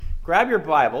grab your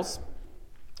Bibles,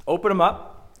 open them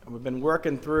up. We've been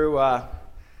working through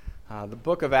the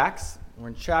book of Acts. We're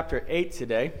in chapter 8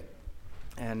 today,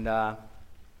 and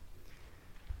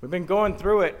we've been going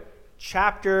through it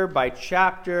chapter by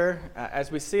chapter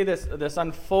as we see this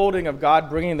unfolding of God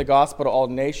bringing the gospel to all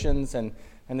nations, and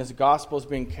this gospel is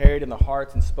being carried in the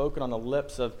hearts and spoken on the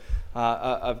lips of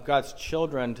God's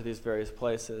children to these various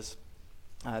places.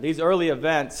 These early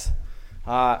events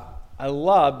I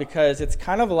love because it's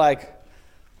kind of like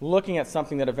looking at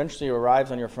something that eventually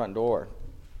arrives on your front door.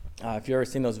 If you've ever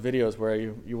seen those videos where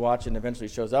you watch it and eventually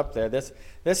shows up there, this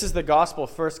is the gospel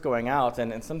first going out,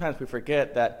 and sometimes we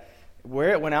forget that where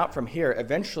it went out from here,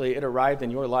 eventually it arrived in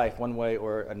your life one way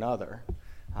or another.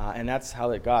 And that's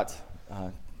how it got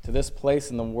to this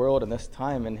place in the world and this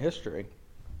time in history.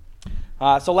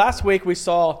 So last week we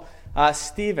saw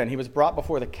Stephen. He was brought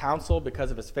before the council because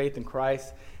of his faith in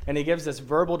Christ, and he gives this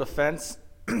verbal defense,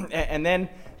 and then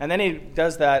he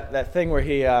does that thing where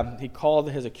he called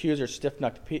his accusers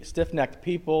stiff-necked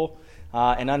people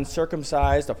and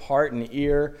uncircumcised of heart and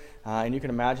ear, and you can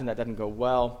imagine that doesn't go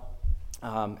well.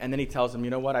 And then he tells them,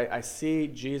 you know what, I see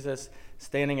Jesus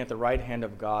standing at the right hand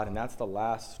of God, and that's the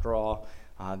last straw.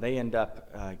 They end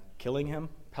up killing him,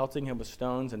 pelting him with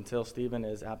stones until Stephen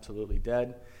is absolutely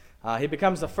dead. He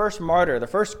becomes the first martyr, the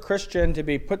first Christian to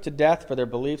be put to death for their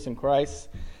beliefs in Christ.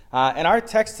 And our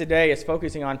text today is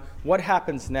focusing on what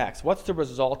happens next. What's the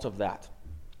result of that?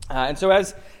 And so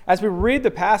as we read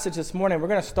the passage this morning, we're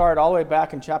going to start all the way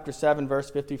back in chapter 7, verse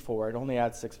 54. It only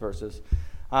adds 6 verses.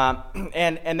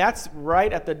 And that's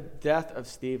right at the death of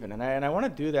Stephen. And I want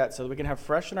to do that so that we can have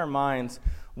fresh in our minds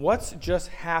what's just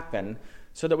happened,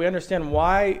 so that we understand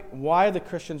why the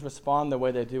Christians respond the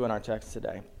way they do in our text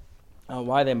today,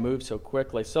 why they move so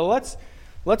quickly. So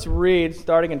let's read,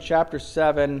 starting in chapter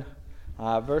 7,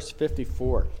 verse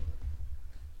 54.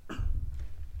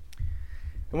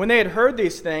 And when they had heard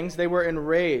these things, they were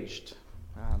enraged,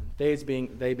 they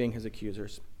being his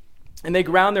accusers, and they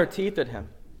ground their teeth at him.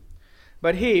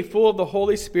 But he, full of the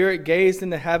Holy Spirit, gazed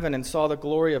into heaven and saw the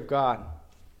glory of God,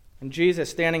 and Jesus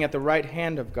standing at the right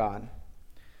hand of God.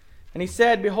 And he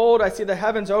said, "Behold, I see the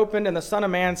heavens opened, and the Son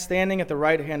of Man standing at the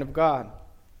right hand of God."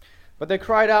 But they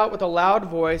cried out with a loud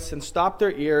voice and stopped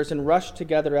their ears and rushed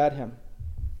together at him.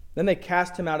 Then they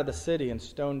cast him out of the city and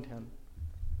stoned him.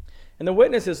 And the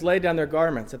witnesses laid down their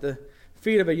garments at the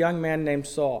feet of a young man named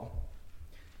Saul.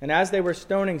 And as they were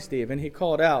stoning Stephen, he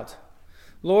called out,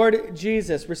 "Lord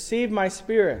Jesus, receive my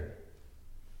spirit."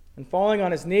 And falling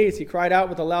on his knees, he cried out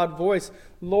with a loud voice,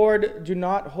 "Lord, do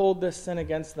not hold this sin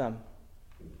against them."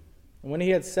 And when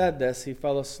he had said this, he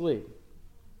fell asleep.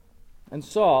 And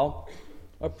Saul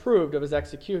approved of his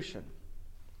execution.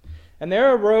 And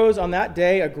there arose on that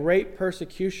day a great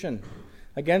persecution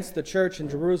against the church in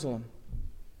Jerusalem.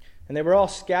 And they were all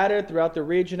scattered throughout the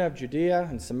region of Judea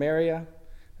and Samaria,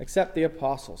 except the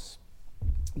apostles.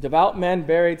 Devout men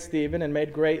buried Stephen and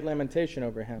made great lamentation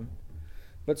over him.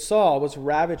 But Saul was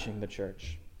ravaging the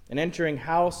church, and entering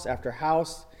house after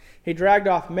house, he dragged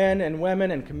off men and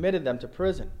women and committed them to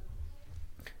prison.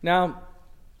 Now,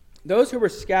 those who were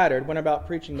scattered went about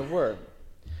preaching the word.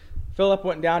 Philip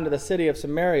went down to the city of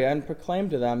Samaria and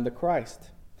proclaimed to them the Christ.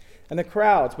 And the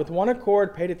crowds, with one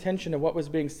accord, paid attention to what was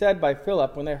being said by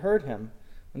Philip when they heard him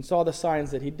and saw the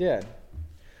signs that he did.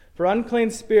 For unclean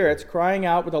spirits, crying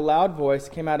out with a loud voice,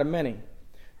 came out of many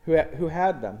who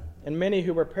had them, and many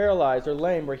who were paralyzed or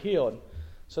lame were healed.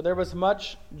 So there was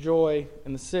much joy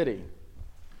in the city.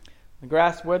 The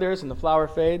grass withers and the flower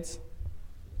fades.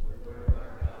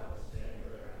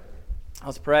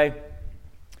 Let's pray.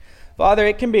 Father,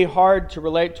 it can be hard to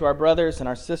relate to our brothers and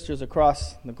our sisters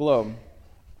across the globe.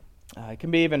 It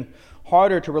can be even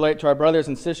harder to relate to our brothers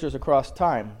and sisters across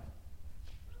time.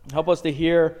 Help us to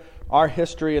hear our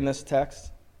history in this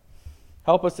text.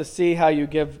 Help us to see how you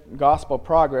give gospel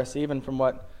progress even from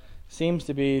what seems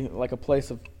to be like a place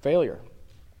of failure.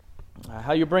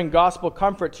 How you bring gospel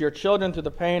comfort to your children through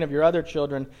the pain of your other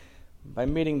children by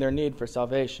meeting their need for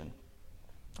salvation.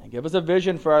 And give us a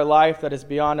vision for our life that is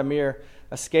beyond a mere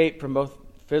escape from both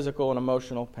physical and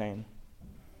emotional pain.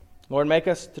 Lord, make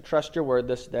us to trust your word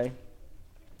this day.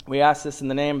 We ask this in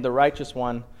the name of the righteous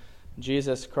one,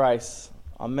 Jesus Christ.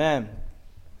 Amen.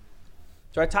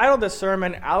 So I titled this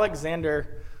sermon,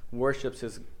 "Alexander Worships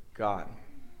His God."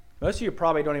 Most of you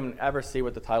probably don't even ever see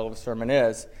what the title of the sermon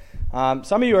is.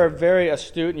 Some of you are very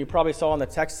astute, and you probably saw in the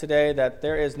text today that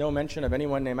there is no mention of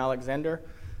anyone named Alexander.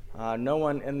 No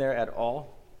one in there at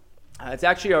all. It's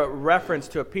actually a reference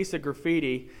to a piece of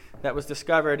graffiti that was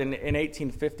discovered in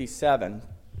 1857.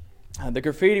 The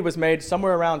graffiti was made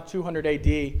somewhere around 200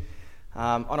 AD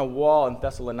on a wall in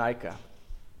Thessalonica.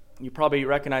 You probably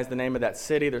recognize the name of that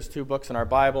city. There's 2 books in our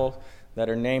Bible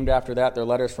that are named after that. They're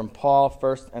letters from Paul,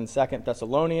 1st and 2nd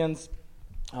Thessalonians.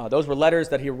 Those were letters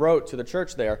that he wrote to the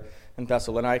church there in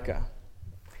Thessalonica.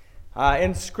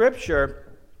 In Scripture,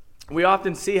 we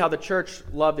often see how the church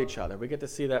loved each other. We get to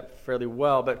see that fairly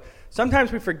well, but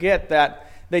sometimes we forget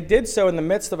that they did so in the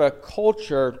midst of a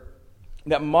culture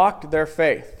that mocked their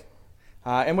faith,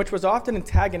 and which was often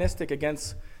antagonistic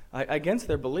against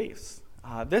their beliefs.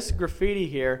 This graffiti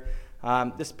here,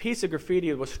 this piece of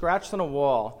graffiti was scratched on a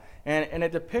wall, and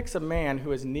it depicts a man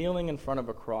who is kneeling in front of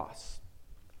a cross.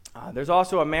 There's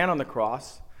also a man on the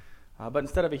cross, but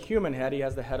instead of a human head, he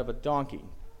has the head of a donkey.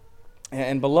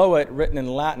 And below it, written in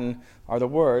Latin, are the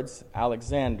words,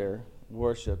 "Alexander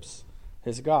worships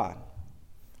his God."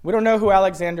 We don't know who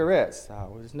Alexander is.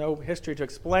 There's no history to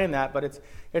explain that, but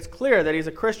it's clear that he's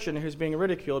a Christian who's being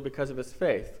ridiculed because of his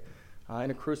faith in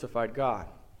a crucified God.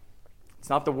 It's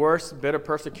not the worst bit of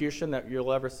persecution that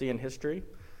you'll ever see in history.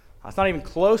 It's not even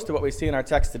close to what we see in our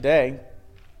text today.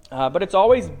 But it's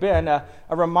always been a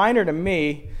reminder to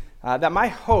me that my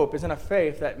hope is in a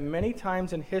faith that many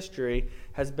times in history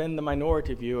has been the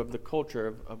minority view of the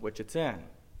culture of which it's in.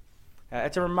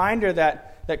 It's a reminder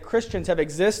that Christians have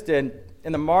existed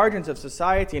in the margins of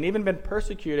society and even been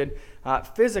persecuted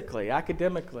physically,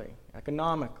 academically,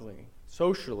 economically,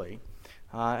 socially,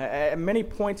 at many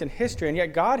points in history. And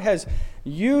yet God has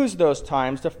used those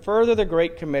times to further the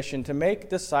Great Commission to make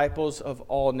disciples of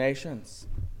all nations.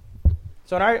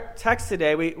 So in our text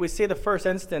today, we see the first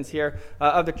instance here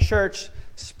of the church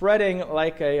spreading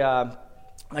like a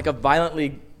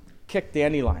violently kicked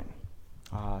dandelion.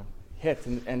 Hit,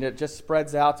 and it just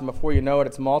spreads out, and before you know it,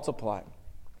 it's multiplied.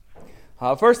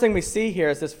 First thing we see here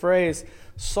is this phrase,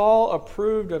 Saul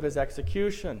approved of his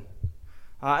execution.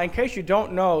 In case you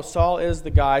don't know, Saul is the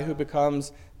guy who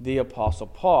becomes the Apostle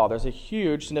Paul. There's a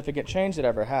huge, significant change that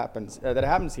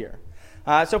happens here.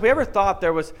 So if we ever thought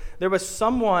there was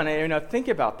someone, think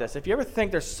about this. If you ever think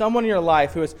there's someone in your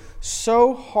life who is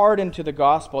so hardened to the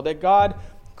gospel that God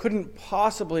couldn't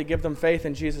possibly give them faith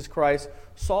in Jesus Christ,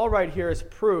 Saul right here is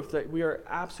proof that we are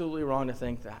absolutely wrong to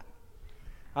think that.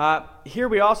 Here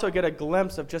we also get a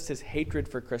glimpse of just his hatred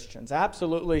for Christians.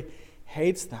 Absolutely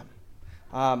hates them.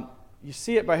 You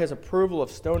see it by his approval of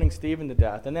stoning Stephen to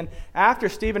death. And then after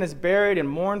Stephen is buried and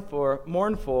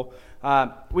mournful,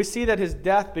 we see that his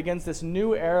death begins this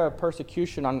new era of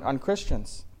persecution on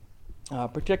Christians,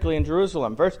 particularly in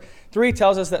Jerusalem. Verse 3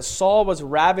 tells us that Saul was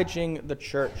ravaging the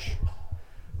church.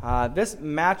 This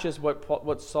matches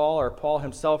what Saul or Paul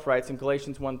himself writes in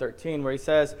Galatians 1:13, where he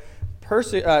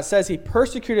says he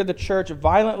persecuted the church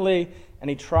violently and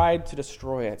he tried to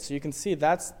destroy it. So you can see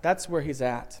that's where he's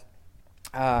at.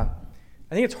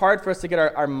 I think it's hard for us to get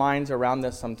our minds around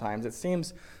this sometimes. It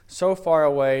seems so far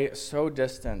away, so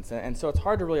distant, and so it's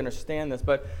hard to really understand this.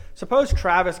 But suppose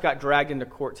Travis got dragged into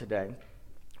court today,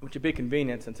 which would be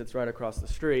convenient since it's right across the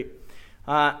street,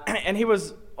 and he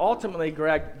was ultimately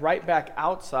dragged right back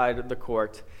outside of the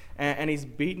court, and he's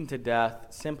beaten to death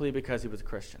simply because he was a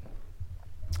Christian.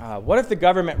 What if the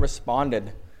government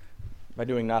responded by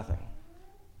doing nothing?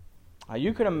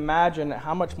 You can imagine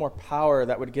how much more power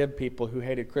that would give people who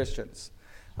hated Christians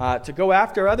to go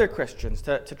after other Christians,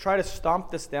 to try to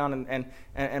stomp this down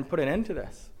and put an end to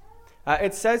this.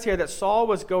 It says here that Saul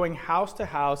was going house to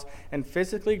house and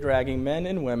physically dragging men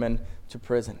and women to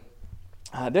prison.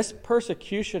 This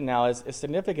persecution now is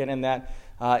significant in that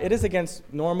it is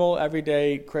against normal,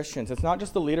 everyday Christians. It's not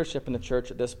just the leadership in the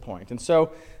church at this point. And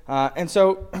so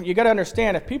you got to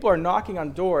understand, if people are knocking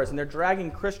on doors and they're dragging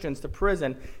Christians to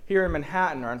prison here in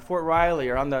Manhattan or in Fort Riley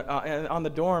or on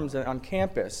the dorms and on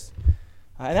campus,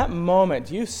 in that moment,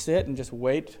 do you sit and just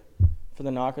wait for the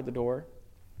knock at the door,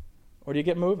 or do you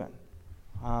get moving?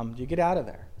 Do you get out of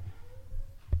there?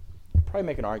 You probably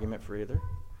make an argument for either.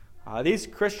 These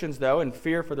Christians, though, in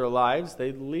fear for their lives,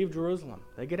 they leave Jerusalem.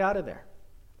 They get out of there.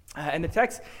 And the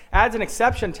text adds an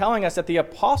exception telling us that the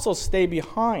apostles stay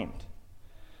behind.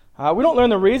 We don't learn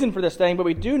the reason for this thing, but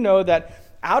we do know that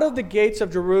out of the gates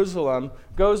of Jerusalem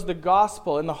goes the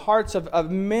gospel in the hearts of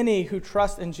many who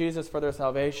trust in Jesus for their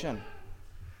salvation.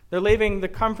 They're leaving the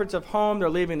comforts of home. They're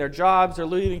leaving their jobs. They're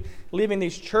leaving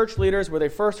these church leaders where they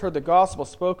first heard the gospel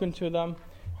spoken to them.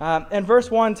 And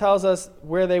verse 1 tells us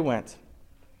where they went.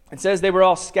 It says they were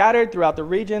all scattered throughout the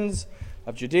regions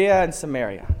of Judea and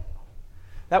Samaria.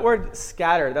 That word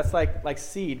scattered, that's like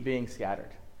seed being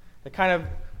scattered. It kind of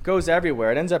goes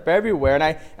everywhere. It ends up everywhere.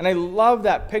 And I love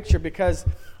that picture because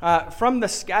from the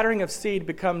scattering of seed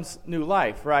becomes new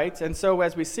life, right? And so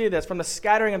as we see this, from the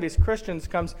scattering of these Christians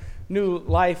comes new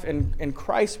life in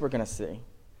Christ we're going to see.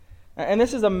 And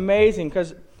this is amazing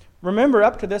because Remember,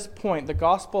 up to this point, the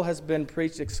gospel has been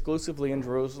preached exclusively in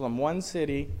Jerusalem, one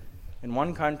city, in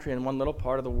one country, in one little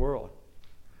part of the world.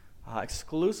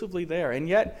 Exclusively there. And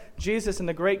yet, Jesus in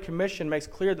the Great Commission makes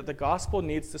clear that the gospel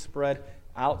needs to spread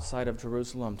outside of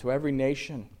Jerusalem, to every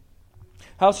nation.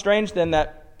 How strange, then,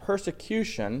 that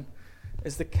persecution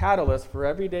is the catalyst for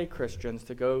everyday Christians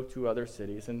to go to other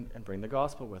cities and bring the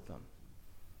gospel with them.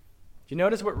 Do you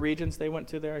notice what regions they went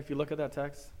to there? If you look at that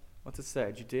text, what's it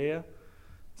say? Judea,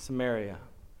 Samaria.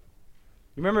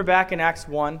 You remember back in Acts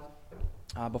 1,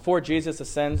 before Jesus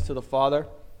ascends to the Father,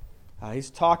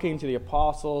 he's talking to the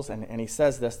apostles, and he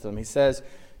says this to them. He says,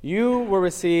 "You will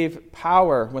receive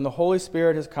power when the Holy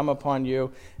Spirit has come upon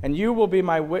you, and you will be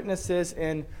my witnesses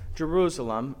in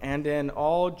Jerusalem and in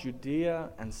all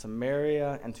Judea and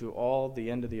Samaria and to all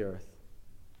the end of the earth."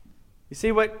 You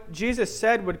see, what Jesus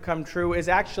said would come true is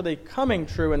actually coming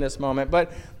true in this moment,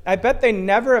 but I bet they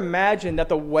never imagined that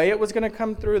the way it was going to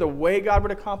come through, the way God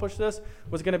would accomplish this,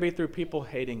 was going to be through people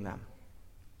hating them,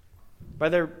 by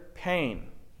their pain,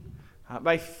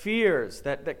 by fears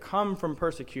that come from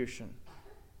persecution.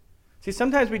 See,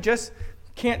 sometimes we just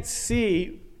can't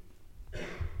see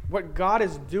what God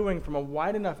is doing from a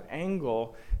wide enough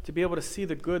angle to be able to see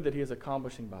the good that he is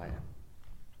accomplishing by it.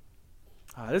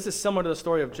 This is similar to the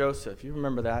story of Joseph. You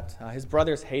remember that. His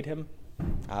brothers hate him.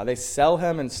 They sell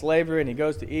him in slavery, and he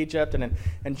goes to Egypt. And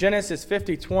in Genesis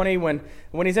 50:20,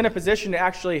 when he's in a position to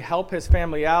actually help his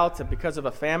family out because of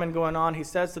a famine going on, he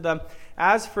says to them,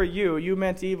 "As for you, you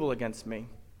meant evil against me,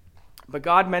 but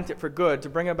God meant it for good, to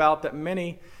bring about that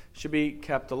many should be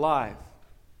kept alive."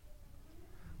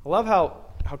 I love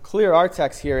how clear our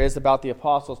text here is about the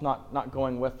apostles not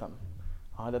going with them,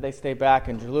 that they stay back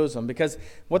in Jerusalem, because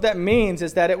what that means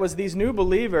is that it was these new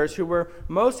believers who were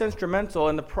most instrumental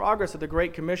in the progress of the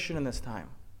Great Commission in this time.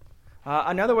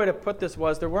 Another way to put this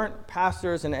was there weren't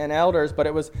pastors and elders, but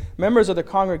it was members of the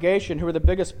congregation who were the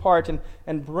biggest part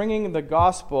in bringing the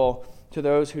gospel to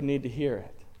those who need to hear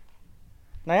it.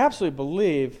 And I absolutely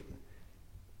believe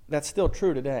that's still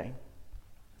true today.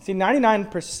 See,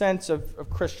 99% of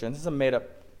Christians, this is a made-up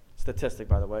statistic,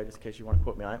 by the way, just in case you want to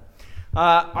quote me on it,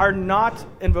 are not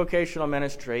in vocational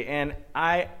ministry, and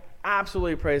I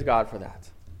absolutely praise God for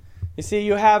that. You see,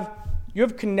 you have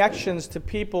connections to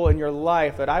people in your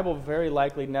life that I will very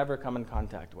likely never come in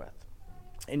contact with.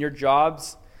 In your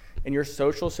jobs, in your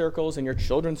social circles, in your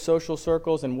children's social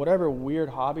circles, and whatever weird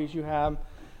hobbies you have.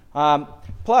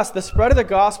 Plus, the spread of the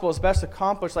gospel is best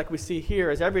accomplished, like we see here,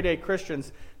 as everyday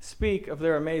Christians speak of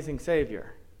their amazing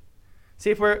Savior. See,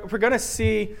 if we're going to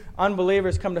see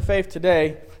unbelievers come to faith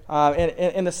today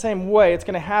in the same way, it's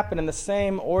going to happen in the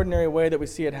same ordinary way that we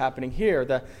see it happening here.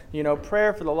 The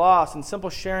prayer for the lost and simple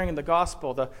sharing of the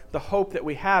gospel, the hope that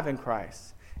we have in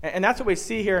Christ. And that's what we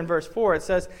see here in verse 4. It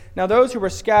says, "Now those who were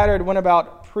scattered went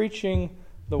about preaching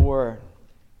the word."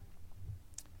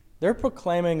 They're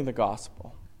proclaiming the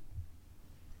gospel.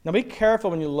 Now be careful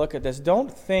when you look at this.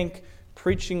 Don't think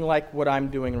preaching like what I'm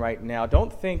doing right now.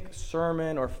 Don't think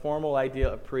sermon or formal idea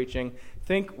of preaching.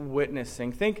 Think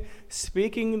witnessing. Think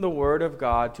speaking the word of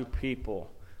God to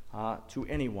people, to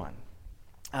anyone.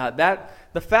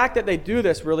 The fact that they do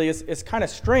this really is kind of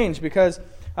strange, because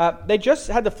they just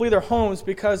had to flee their homes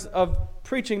because of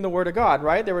preaching the word of God,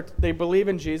 right? They believe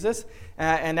in Jesus,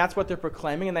 and that's what they're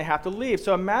proclaiming, and they have to leave.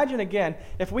 So imagine again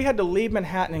if we had to leave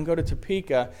Manhattan and go to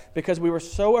Topeka because we were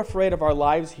so afraid of our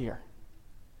lives here.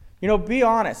 Be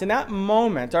honest. In that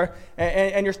moment,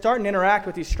 and you're starting to interact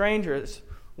with these strangers,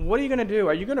 what are you going to do?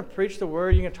 Are you going to preach the word?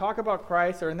 Are you going to talk about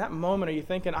Christ? Or in that moment, are you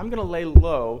thinking, I'm going to lay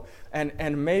low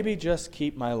and maybe just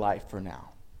keep my life for now?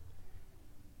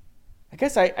 I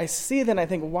guess I see that and I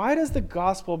think, why does the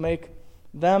gospel make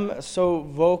them so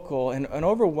vocal and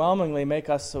overwhelmingly make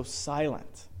us so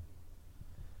silent?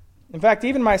 In fact,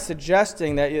 even my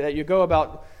suggesting that you go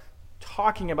about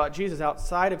talking about Jesus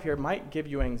outside of here might give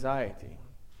you anxiety.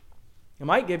 It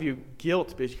might give you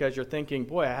guilt because you're thinking,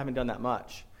 boy, I haven't done that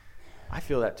much. I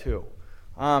feel that too.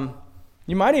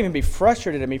 You might even be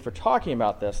frustrated at me for talking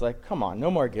about this. Like, come on,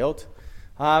 no more guilt.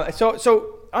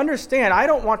 So understand, I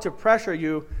don't want to pressure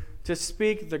you to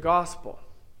speak the gospel.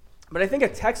 But I think a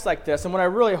text like this, and what I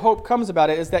really hope comes about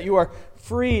it, is that you are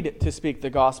freed to speak the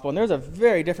gospel. And there's a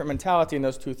very different mentality in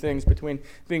those two things, between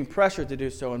being pressured to do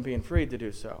so and being freed to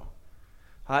do so.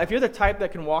 If you're the type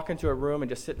that can walk into a room and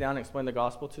just sit down and explain the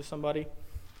gospel to somebody,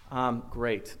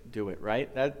 great, do it,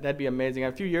 right? That'd be amazing.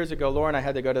 A few years ago, Laura and I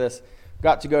got to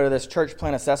go to this church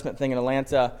plan assessment thing in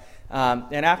Atlanta,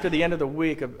 and after the end of the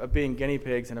week of being guinea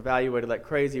pigs and evaluated like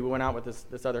crazy, we went out with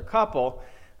this other couple,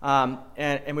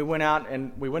 and we went out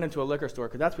and we went into a liquor store,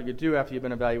 because that's what you do after you've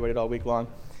been evaluated all week long.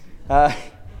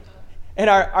 And And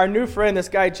our new friend, this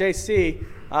guy JC,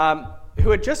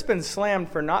 who had just been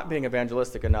slammed for not being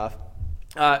evangelistic enough,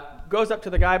 goes up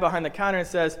to the guy behind the counter and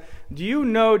says, "Do you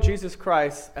know Jesus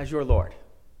Christ as your Lord?"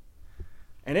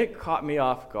 And it caught me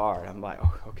off guard. I'm like,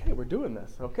 oh, okay, we're doing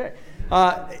this. Okay.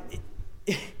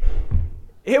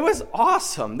 It was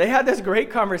awesome. They had this great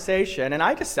conversation, and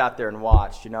I just sat there and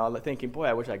watched, thinking, boy,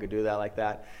 I wish I could do that like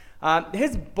that.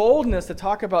 His boldness to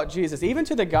talk about Jesus, even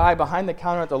to the guy behind the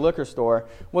counter at the liquor store,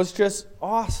 was just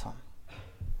awesome.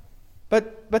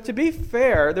 But to be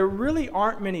fair, there really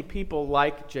aren't many people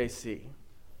like JC.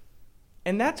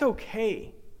 And that's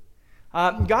okay.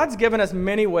 God's given us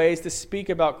many ways to speak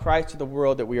about Christ to the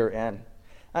world that we are in.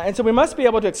 And so we must be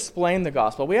able to explain the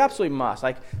gospel. We absolutely must.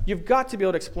 You've got to be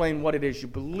able to explain what it is you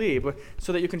believe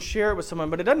so that you can share it with someone.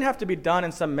 But it doesn't have to be done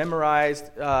in some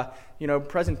memorized,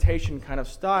 presentation kind of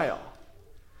style.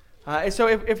 And so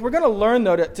if we're going to learn,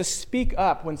 though, to speak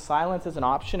up when silence is an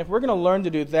option, if we're going to learn to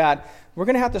do that, we're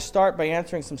going to have to start by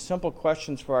answering some simple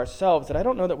questions for ourselves that I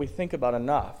don't know that we think about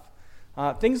enough.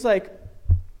 Things like,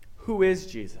 who is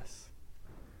Jesus?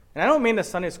 And I don't mean the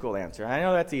Sunday school answer. I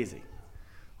know that's easy.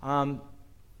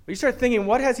 But you start thinking,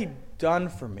 what has he done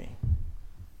for me?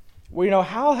 Well,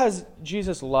 how has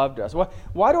Jesus loved us?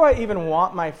 Why do I even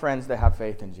want my friends to have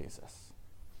faith in Jesus?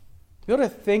 Be able to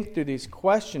think through these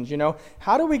questions,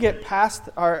 how do we get past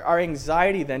our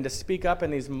anxiety then to speak up in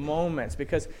these moments?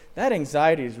 Because that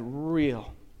anxiety is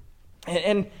real.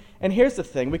 And here's the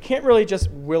thing, we can't really just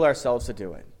will ourselves to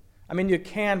do it. I mean, you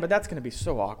can, but that's going to be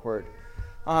so awkward.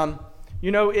 And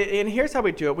here's how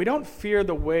we do it. We don't fear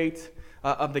the weight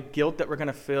of the guilt that we're going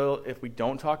to feel if we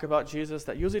don't talk about Jesus.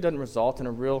 That usually doesn't result in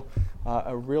a real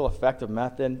effective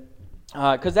method,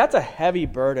 because that's a heavy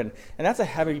burden, and that's a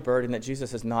heavy burden that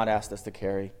Jesus has not asked us to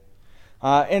carry.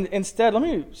 And instead, let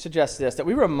me suggest this, that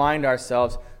we remind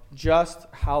ourselves just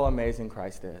how amazing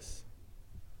Christ is.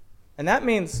 And that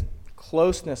means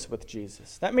closeness with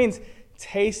Jesus. That means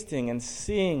tasting and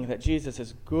seeing that Jesus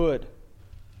is good.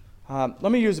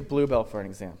 Let me use Bluebell for an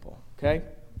example, okay?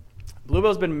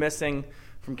 Bluebell's been missing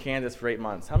from Kansas for 8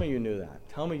 months. How many of you knew that?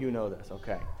 Tell me you know this.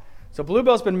 Okay. So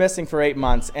Bluebell's been missing for 8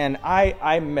 months, and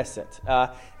I miss it.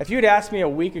 If you'd asked me a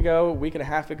week and a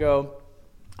half ago,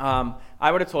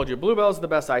 I would have told you Bluebell's the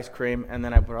best ice cream, and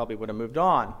then I probably would have moved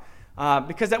on.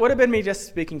 Because that would have been me just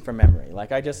speaking from memory.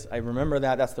 I remember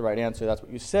that. That's the right answer. That's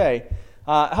what you say.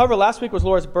 However, last week was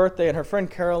Laura's birthday, and her friend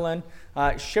Carolyn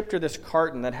shipped her this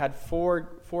carton that had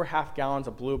four half gallons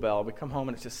of Bluebell. We come home,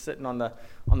 and it's just sitting on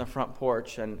the front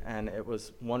porch, and it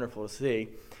was wonderful to see.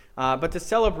 But to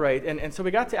celebrate, and so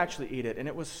we got to actually eat it, and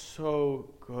it was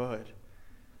so good.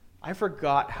 I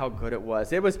forgot how good it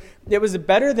was. It was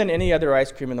better than any other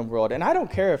ice cream in the world, and I don't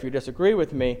care if you disagree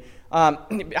with me. I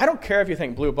don't care if you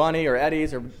think Blue Bunny or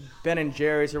Eddie's or Ben &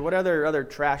 Jerry's or whatever other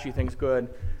trash you think is good.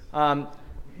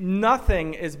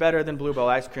 Nothing is better than Bluebell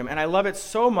ice cream, and I love it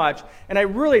so much, and I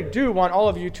really do want all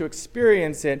of you to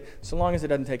experience it, so long as it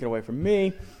doesn't take it away from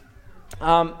me.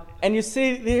 And you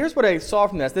see, here's what I saw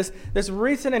from this. This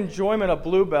recent enjoyment of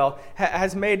Bluebell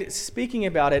has made speaking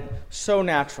about it so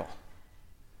natural.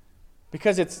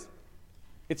 Because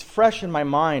it's fresh in my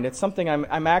mind. It's something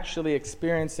I'm actually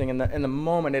experiencing in the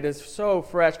moment. It is so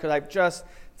fresh because I've just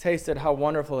tasted how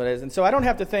wonderful it is. And so I don't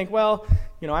have to think, well,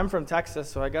 I'm from Texas,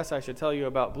 so I guess I should tell you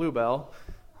about Bluebell.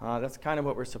 That's kind of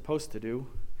what we're supposed to do.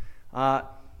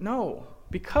 No,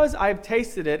 because I've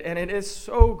tasted it, and it is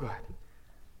so good.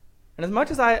 And as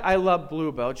much as I love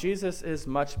Bluebell, Jesus is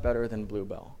much better than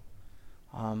Bluebell.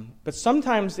 But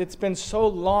sometimes it's been so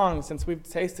long since we've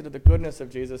tasted of the goodness of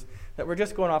Jesus that we're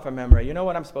just going off of memory. You know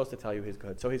what? I'm supposed to tell you he's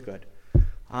good, so he's good.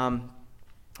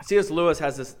 C.S. Lewis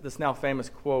has this now famous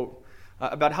quote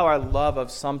about how our love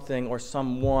of something or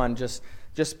someone just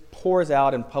pours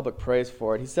out in public praise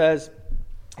for it. He says,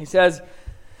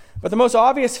 "But the most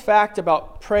obvious fact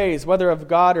about praise, whether of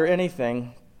God or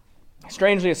anything,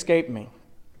 strangely escaped me.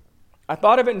 I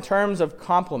thought of it in terms of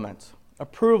compliment,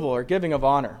 approval, or giving of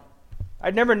honor.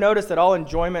 I'd never noticed that all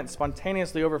enjoyment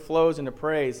spontaneously overflows into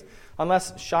praise,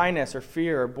 unless shyness or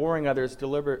fear or boring others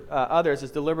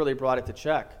is deliberately brought it to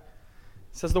check."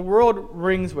 It says the world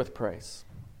rings with praise.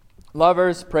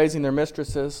 Lovers praising their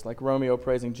mistresses, like Romeo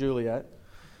praising Juliet.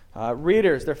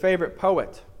 Readers, their favorite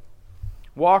poet.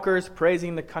 Walkers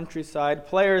praising the countryside.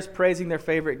 Players praising their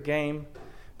favorite game.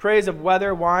 Praise of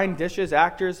weather, wine, dishes,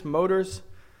 actors, motors,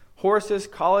 horses,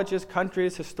 colleges,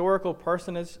 countries, historical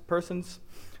persons.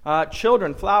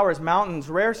 Children, flowers, mountains,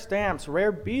 rare stamps,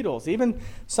 rare beetles, even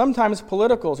sometimes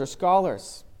politicals or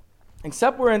scholars.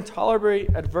 Except where intolerably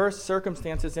adverse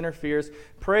circumstances interferes,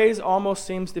 praise almost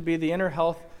seems to be the inner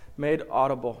health made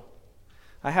audible.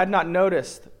 I had not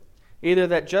noticed Either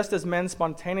that just as men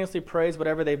spontaneously praise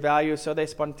whatever they value, so they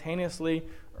spontaneously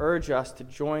urge us to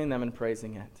join them in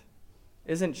praising it.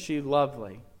 Isn't she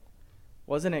lovely?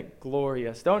 Wasn't it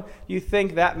glorious? Don't you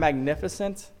think that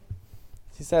magnificent?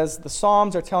 He says, the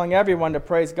Psalms are telling everyone to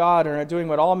praise God and are doing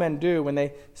what all men do when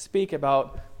they speak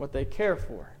about what they care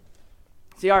for.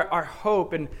 See, our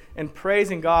hope in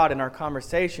praising God in our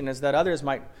conversation is that others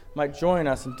might join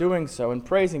us in doing so, in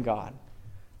praising God.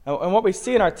 And what we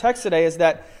see in our text today is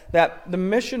that the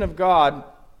mission of God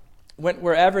went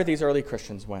wherever these early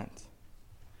Christians went.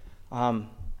 And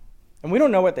we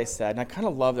don't know what they said, and I kind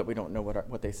of love that we don't know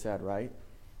what they said, right?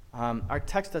 Our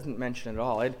text doesn't mention it at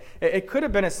all. It could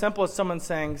have been as simple as someone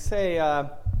saying,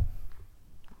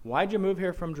 why'd you move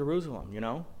here from Jerusalem,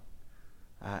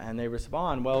 and they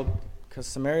respond, well, because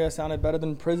Samaria sounded better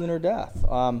than prison or death.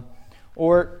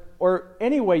 Or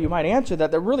any way you might answer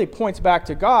that really points back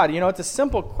to God. It's a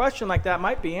simple question like that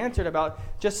might be answered about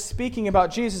just speaking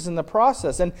about Jesus in the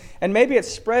process. And maybe it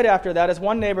spread after that as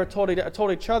one neighbor told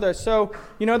each other, so,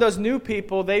 those new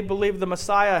people, they believe the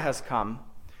Messiah has come.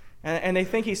 And they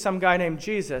think he's some guy named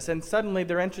Jesus. And suddenly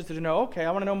they're interested to know, okay,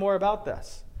 I want to know more about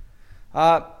this.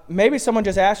 Maybe someone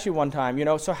just asked you one time,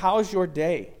 so how's your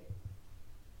day?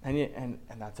 And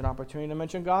that's an opportunity to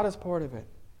mention God as part of it.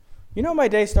 My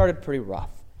day started pretty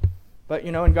rough. But,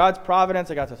 in God's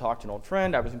providence, I got to talk to an old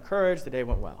friend. I was encouraged. The day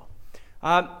went well.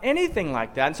 Anything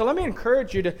like that. And so let me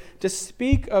encourage you to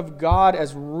speak of God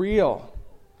as real,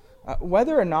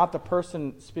 whether or not the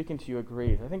person speaking to you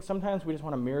agrees. I think sometimes we just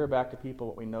want to mirror back to people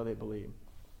what we know they believe.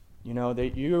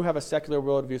 You have a secular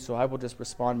worldview, so I will just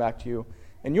respond back to you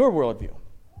in your worldview,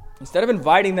 instead of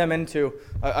inviting them into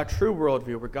a true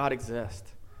worldview where God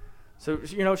exists. So,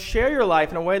 share your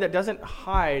life in a way that doesn't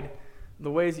hide the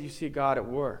ways that you see God at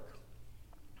work.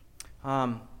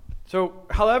 So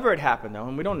however it happened, though,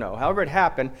 and we don't know, however it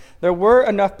happened, there were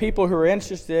enough people who were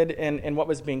interested in what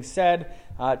was being said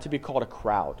to be called a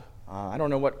crowd. I don't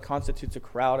know what constitutes a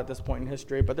crowd at this point in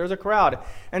history, but there's a crowd.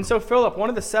 And so Philip, one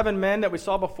of the 7 men that we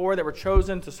saw before that were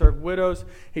chosen to serve widows,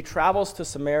 he travels to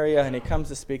Samaria and he comes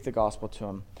to speak the gospel to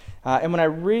him. And when I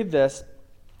read this,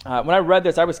 I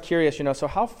was curious, so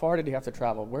how far did he have to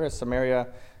travel? Where is Samaria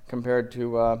compared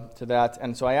to that?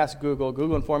 And so I asked Google.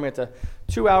 Google informed me it's a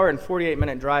 2-hour and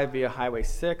 48-minute drive via Highway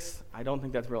 6. I don't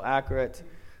think that's real accurate.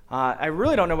 I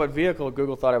really don't know what vehicle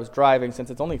Google thought I was driving, since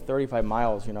it's only 35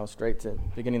 miles, straight to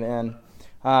beginning to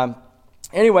end.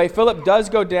 Anyway, Philip does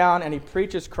go down and he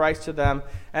preaches Christ to them.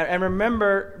 And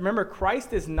remember,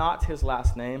 Christ is not his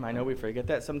last name. I know we forget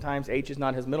that sometimes. H is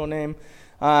not his middle name.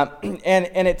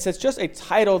 And it's just a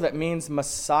title that means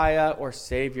Messiah or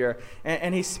Savior.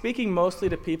 And he's speaking mostly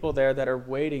to people there that are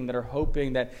waiting, that are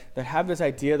hoping, that have this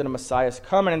idea that a Messiah is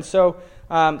coming. And so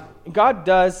God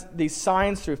does these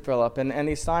signs through Philip. And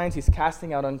these signs, he's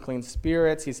casting out unclean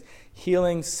spirits. He's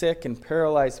healing sick and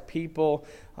paralyzed people.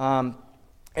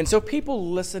 And so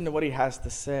people listen to what he has to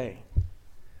say.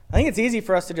 I think it's easy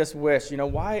for us to just wish,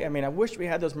 why? I wish we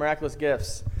had those miraculous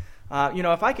gifts.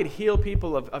 If I could heal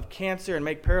people of cancer and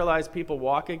make paralyzed people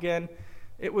walk again,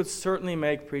 it would certainly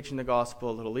make preaching the gospel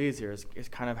a little easier, is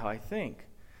kind of how I think.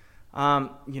 It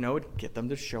would get them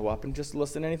to show up and just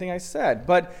listen to anything I said.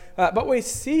 But what we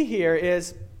see here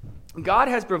is God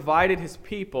has provided his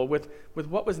people with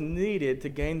what was needed to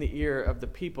gain the ear of the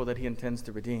people that he intends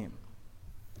to redeem.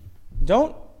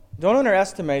 Don't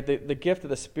underestimate the gift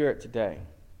of the Spirit today,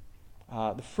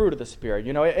 the fruit of the Spirit.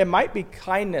 It might be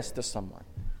kindness to someone.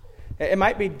 It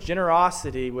might be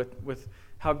generosity with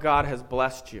how God has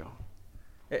blessed you.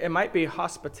 It might be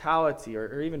hospitality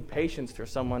or even patience for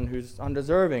someone who's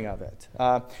undeserving of it.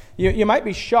 You might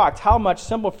be shocked how much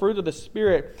simple fruit of the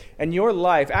Spirit in your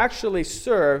life actually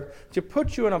serve to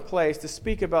put you in a place to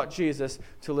speak about Jesus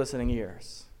to listening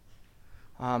ears.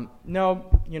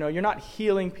 You're not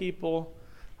healing people,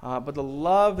 but the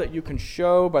love that you can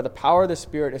show by the power of the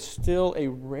Spirit is still a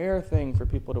rare thing for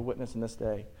people to witness in this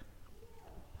day.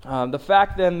 The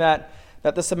fact then that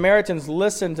the Samaritans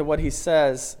listened to what he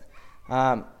says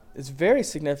is very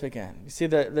significant. You see,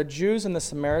 the Jews and the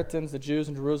Samaritans, the Jews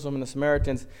in Jerusalem and the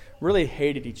Samaritans really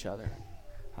hated each other.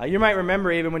 You might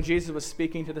remember even when Jesus was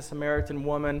speaking to the Samaritan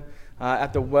woman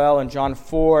at the well in John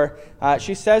 4,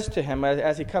 she says to him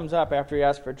as he comes up after he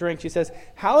asks for a drink, she says,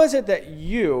 "How is it that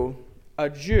you,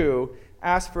 a Jew,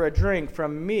 ask for a drink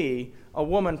from me, a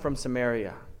woman from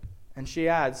Samaria?" And she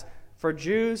adds, "For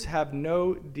Jews have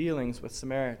no dealings with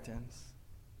Samaritans."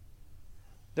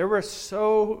 There were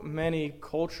so many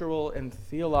cultural and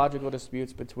theological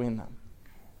disputes between them.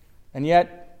 And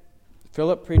yet,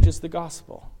 Philip preaches the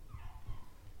gospel,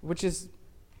 which is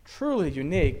truly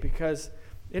unique because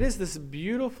it is this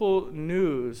beautiful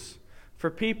news for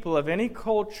people of any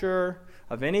culture,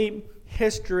 of any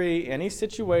history, any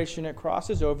situation. It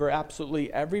crosses over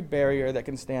absolutely every barrier that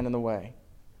can stand in the way,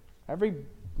 every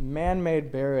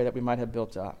man-made barrier that we might have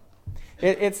built up.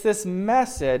 It's this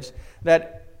message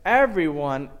that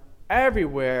everyone,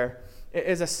 everywhere,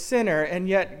 is a sinner, and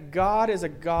yet God is a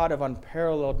God of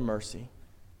unparalleled mercy.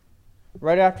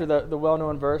 Right after the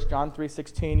well-known verse, John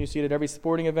 3:16, you see it at every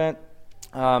sporting event,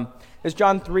 is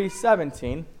John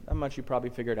 3:17. That much you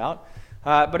probably figured out.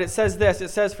 But it says this, it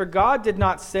says, "For God did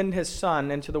not send his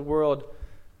Son into the world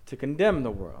to condemn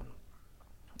the world,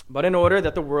 but in order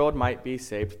that the world might be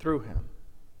saved through him."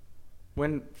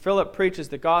 When Philip preaches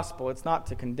the gospel, it's not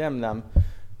to condemn them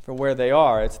for where they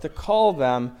are. It's to call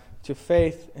them to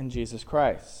faith in Jesus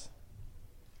Christ.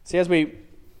 See, as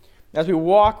we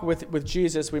walk with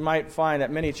Jesus, we might find that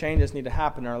many changes need to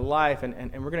happen in our life,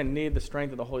 and we're going to need the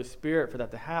strength of the Holy Spirit for that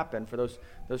to happen, for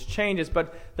those changes.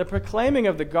 But the proclaiming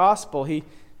of the gospel,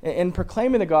 in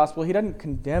proclaiming the gospel, he doesn't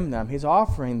condemn them. He's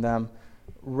offering them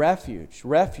refuge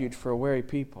for a weary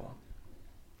people.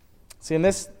 See, in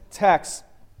this text,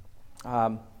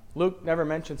 Luke never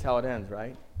mentions how it ends,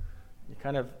 right? You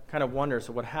kind of wonder,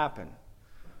 so what happened?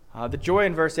 The joy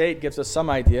in verse 8 gives us some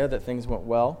idea that things went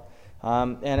well.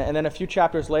 And then a few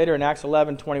chapters later in Acts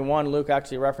 11:21, Luke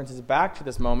actually references back to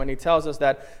this moment. He tells us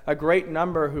that a great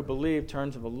number who believed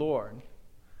turned to the Lord.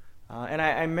 And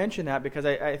I mention that because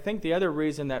I think the other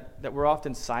reason that we're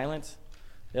often silent,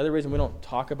 the other reason we don't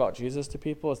talk about Jesus to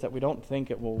people is that we don't think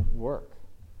it will work.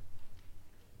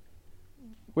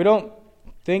 We don't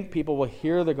think people will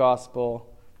hear the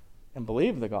gospel and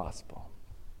believe the gospel.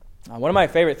 One of my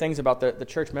favorite things about the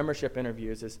church membership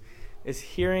interviews is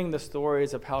hearing the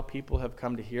stories of how people have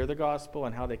come to hear the gospel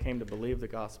and how they came to believe the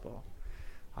gospel.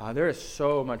 There is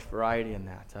so much variety in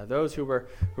that. Those who were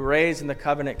raised in the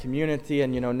covenant community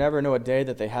and never know a day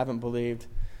that they haven't believed,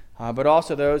 but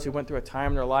also those who went through a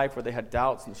time in their life where they had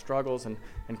doubts and struggles and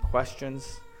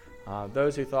questions.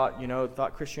 Those who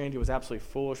thought Christianity was absolutely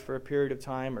foolish for a period of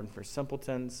time or for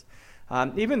simpletons.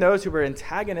 Even those who were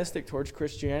antagonistic towards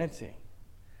Christianity.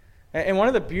 And one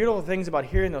of the beautiful things about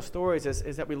hearing those stories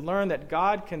is that we learn that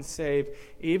God can save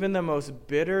even the most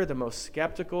bitter, the most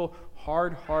skeptical,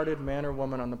 hard-hearted man or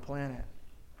woman on the planet.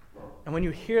 And when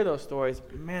you hear those stories,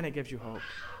 man, it gives you hope.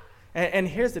 And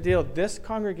here's the deal. This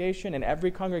congregation and every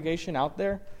congregation out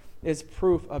there is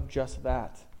proof of just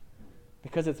that,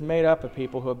 because it's made up of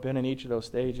people who have been in each of those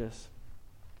stages.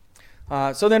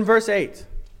 So then verse 8.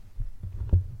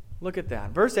 Look at that.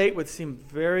 Verse 8 would seem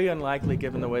very unlikely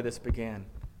given the way this began.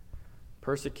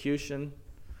 Persecution.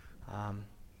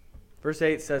 Verse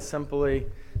 8 says simply,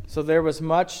 "So there was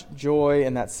much joy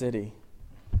in that city."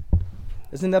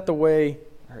 Isn't the way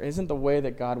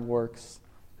that God works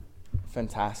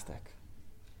fantastic?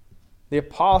 The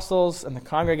apostles and the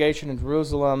congregation in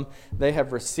Jerusalem, they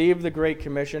have received the Great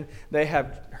Commission. They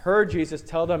have heard Jesus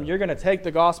tell them, "You're going to take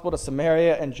the gospel to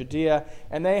Samaria and Judea,"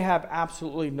 and they have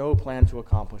absolutely no plan to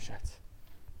accomplish it.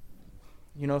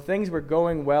 Things were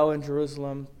going well in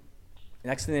Jerusalem.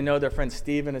 Next thing they know, their friend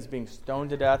Stephen is being stoned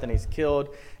to death and he's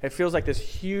killed. It feels like this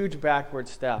huge backward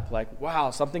step, like, wow,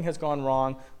 something has gone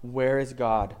wrong. Where is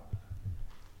God?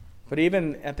 But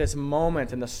even at this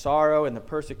moment in the sorrow and the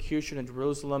persecution in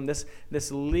Jerusalem,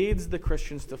 this leads the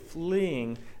Christians to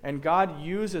fleeing, and God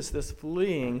uses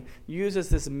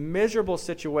this miserable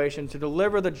situation to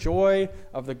deliver the joy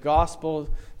of the gospel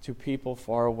to people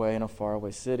far away in a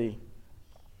faraway city.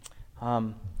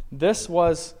 This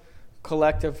was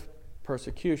collective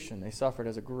persecution. They suffered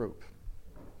as a group.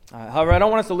 However, I don't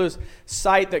want us to lose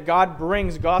sight that God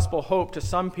brings gospel hope to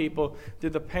some people through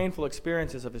the painful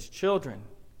experiences of his children.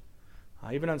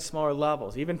 Even on smaller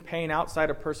levels. Even pain outside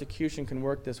of persecution can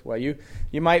work this way.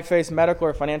 You might face medical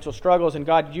or financial struggles, and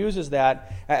God uses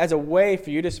that as a way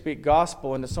for you to speak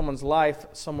gospel into someone's life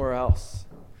somewhere else.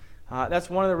 That's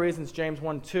one of the reasons James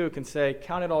 1:2 can say,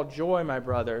 "Count it all joy, my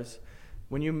brothers,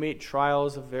 when you meet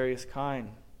trials of various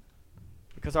kinds."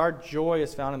 Because our joy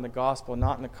is found in the gospel,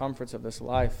 not in the comforts of this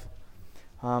life.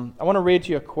 I want to read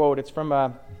to you a quote. It's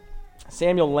from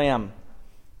Samuel Lamb.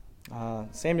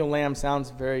 Samuel Lamb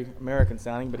sounds very American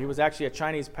sounding, but he was actually a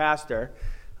Chinese pastor.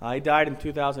 He died in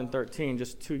 2013,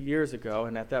 just 2 years ago,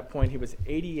 and at that point he was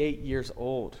 88 years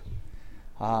old.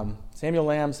 Samuel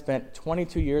Lamb spent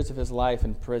 22 years of his life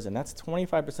in prison. That's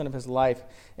 25% of his life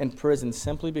in prison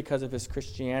simply because of his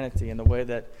Christianity and the way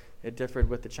that it differed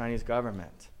with the Chinese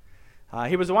government.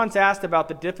 He was once asked about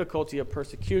the difficulty of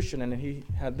persecution, and he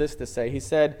had this to say. He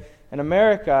said, "In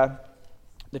America,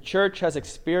 the church has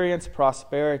experienced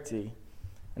prosperity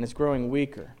and is growing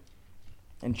weaker.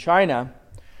 In China,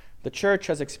 the church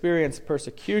has experienced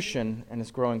persecution and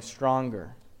is growing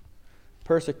stronger.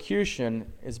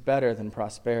 persecution is better than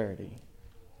prosperity.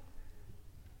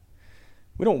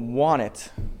 We don't want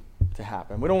it to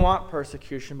happen. We don't want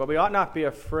persecution, but we ought not be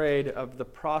afraid of the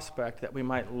prospect that we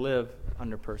might live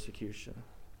under persecution.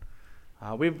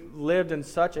 We've lived in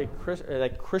such a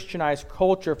Christianized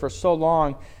culture for so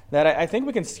long that I think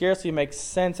we can scarcely make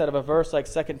sense out of a verse like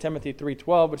 2 Timothy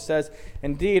 3:12, which says,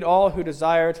 "Indeed, all who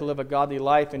desire to live a godly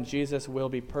life in Jesus will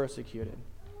be persecuted."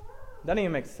 It doesn't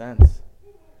even make sense.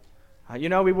 We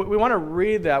want to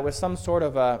read that with some sort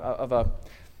of a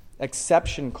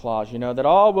exception clause, that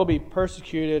all will be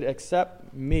persecuted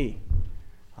except me,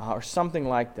 or something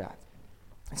like that.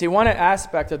 See, one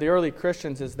aspect of the early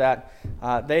Christians is that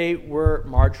they were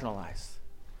marginalized.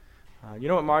 You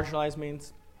know what marginalized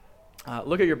means?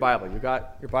 Look at your Bible. You've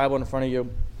got your Bible in front of you.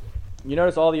 You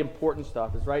notice all the important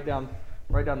stuff is right down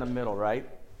the middle, right?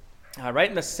 Right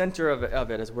in the center of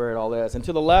it is where it all is. And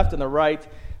to the left and the right,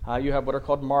 you have what are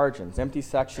called margins, empty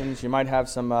sections. You might have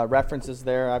some references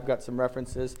there. I've got some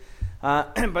references.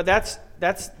 But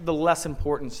that's the less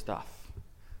important stuff.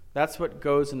 That's what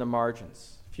goes in the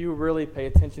margins. If you really pay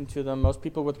attention to them, most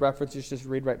people with references just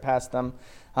read right past them.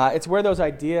 It's where those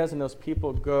ideas and those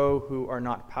people go who are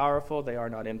not powerful, they are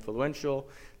not influential.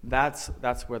 That's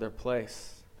where they're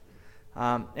placed.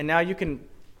 And now you can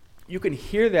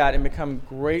hear that and become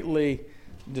greatly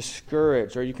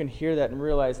discouraged, or you can hear that and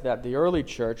realize that the early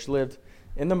church lived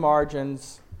in the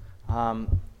margins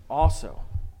also.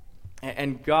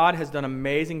 And God has done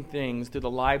amazing things through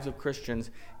the lives of Christians,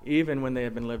 even when they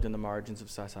have been lived in the margins of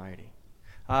society.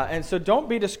 And so don't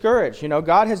be discouraged.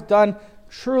 God has done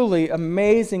truly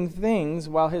amazing things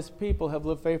while his people have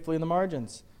lived faithfully in the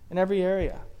margins in every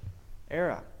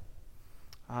era.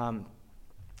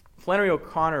 Flannery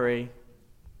O'Connor,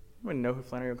 anyone know who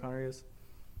Flannery O'Connor is?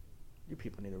 You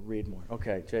people need to read more.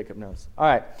 Okay, Jacob knows. All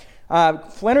right.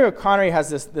 Flannery O'Connor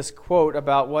has this quote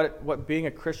about what being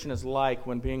a Christian is like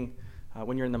when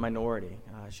you're in the minority.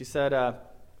 She said,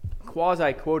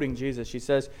 quasi-quoting Jesus, she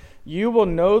says, "You will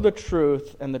know the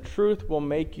truth, and the truth will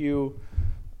make you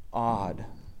odd."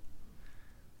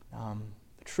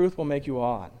 The truth will make you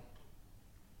odd.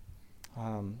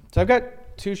 So I've got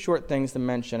two short things to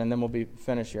mention, and then we'll be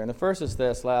finished here. And the first is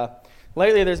this.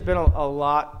 Lately, there's been a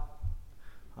lot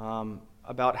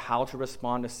about how to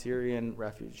respond to Syrian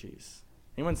refugees.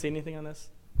 Anyone see anything on this?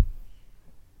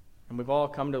 And we've all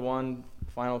come to one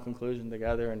final conclusion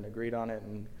together and agreed on it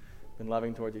and been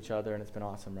loving towards each other, and it's been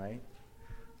awesome, right?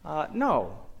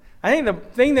 No. I think the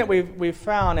thing that we've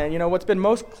found, and what's been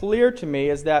most clear to me,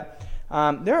 is that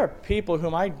there are people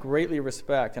whom I greatly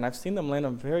respect, and I've seen them land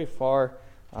on very far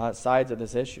sides of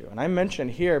this issue. And I mention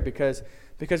here because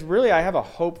really I have a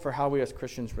hope for how we as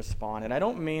Christians respond. And I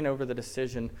don't mean over the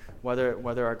decision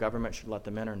whether our government should let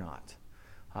them in or not.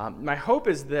 My hope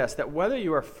is this, that whether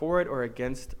you are for it or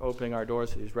against opening our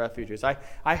doors to these refugees,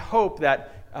 I hope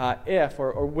that if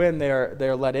or when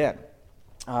they're let in,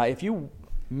 if you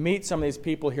meet some of these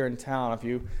people here in town, if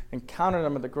you encounter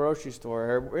them at the grocery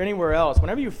store or anywhere else,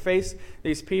 whenever you face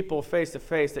these people face to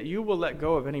face, that you will let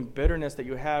go of any bitterness that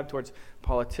you have towards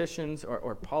politicians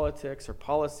or politics or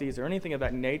policies or anything of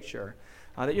that nature,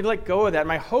 that you'd let go of that.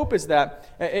 My hope is that,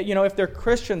 if they're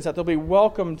Christians, that they'll be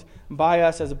welcomed by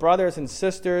us as brothers and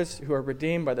sisters who are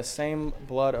redeemed by the same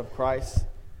blood of Christ.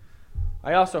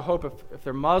 I also hope if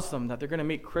they're Muslim, that they're going to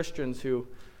meet Christians who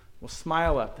will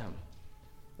smile at them.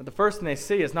 That the first thing they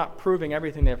see is not proving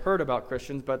everything they've heard about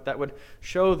Christians, but that would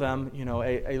show them,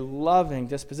 a loving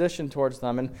disposition towards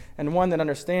them and one that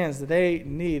understands that they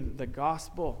need the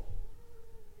gospel.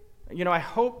 I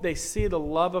hope they see the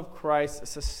love of Christ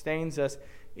sustains us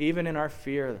even in our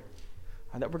fear.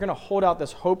 That we're going to hold out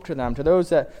this hope to them, to those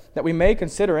that we may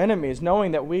consider enemies,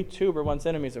 knowing that we too were once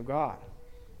enemies of God.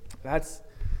 That's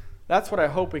what I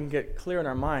hope we can get clear in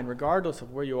our mind, regardless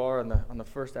of where you are on the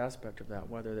first aspect of that,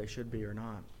 whether they should be or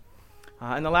not.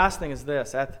 And the last thing is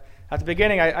this. At the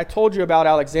beginning, I told you about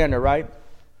Alexander, right?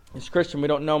 He's a Christian we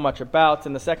don't know much about.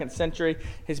 In the 2nd century,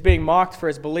 he's being mocked for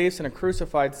his beliefs in a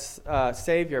crucified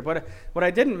Savior. But what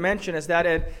I didn't mention is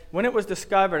that when it was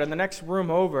discovered, in the next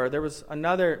room over, there was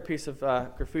another piece of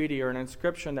graffiti or an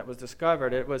inscription that was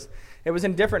discovered. It was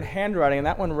in different handwriting, and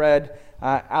that one read,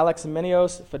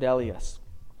 Alexamenos Fidelius.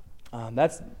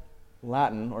 That's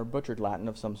Latin, or butchered Latin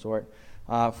of some sort,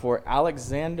 for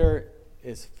Alexander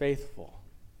is faithful.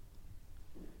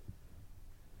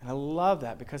 And I love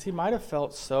that because he might have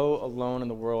felt so alone in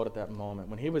the world at that moment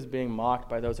when he was being mocked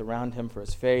by those around him for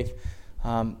his faith.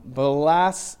 But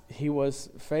alas, he was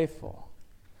faithful.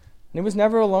 And he was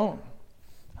never alone.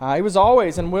 He was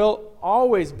always and will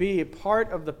always be a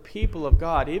part of the people of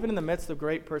God, even in the midst of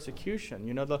great persecution.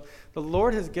 You know, the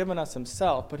Lord has given us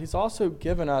himself, but he's also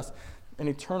given us an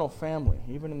eternal family,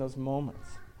 even in those moments.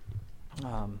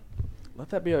 Let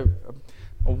that be a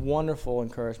wonderful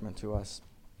encouragement to us.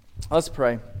 Let's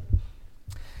pray.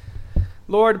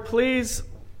 Lord, please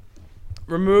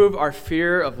remove our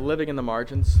fear of living in the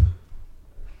margins.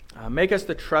 Make us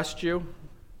to trust you.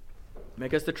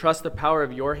 Make us to trust the power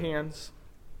of your hands,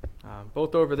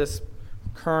 both over this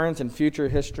current and future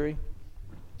history.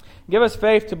 Give us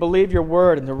faith to believe your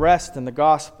word and to rest in the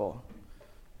gospel,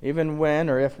 even when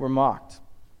or if we're mocked,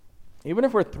 even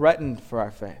if we're threatened for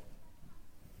our faith.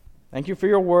 Thank you for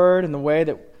your word and the way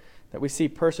that we see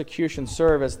persecution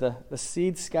serve as the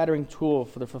seed-scattering tool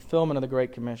for the fulfillment of the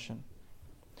Great Commission.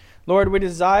 Lord, we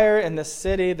desire in this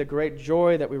city the great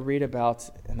joy that we read about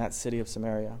in that city of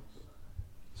Samaria.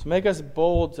 So make us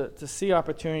bold to see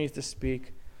opportunities to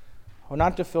speak, or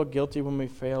not to feel guilty when we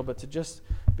fail, but to just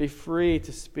be free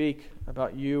to speak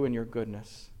about you and your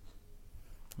goodness.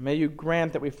 May you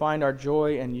grant that we find our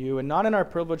joy in you and not in our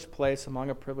privileged place among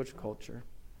a privileged culture.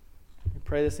 We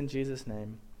pray this in Jesus'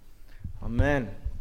 name. Amen.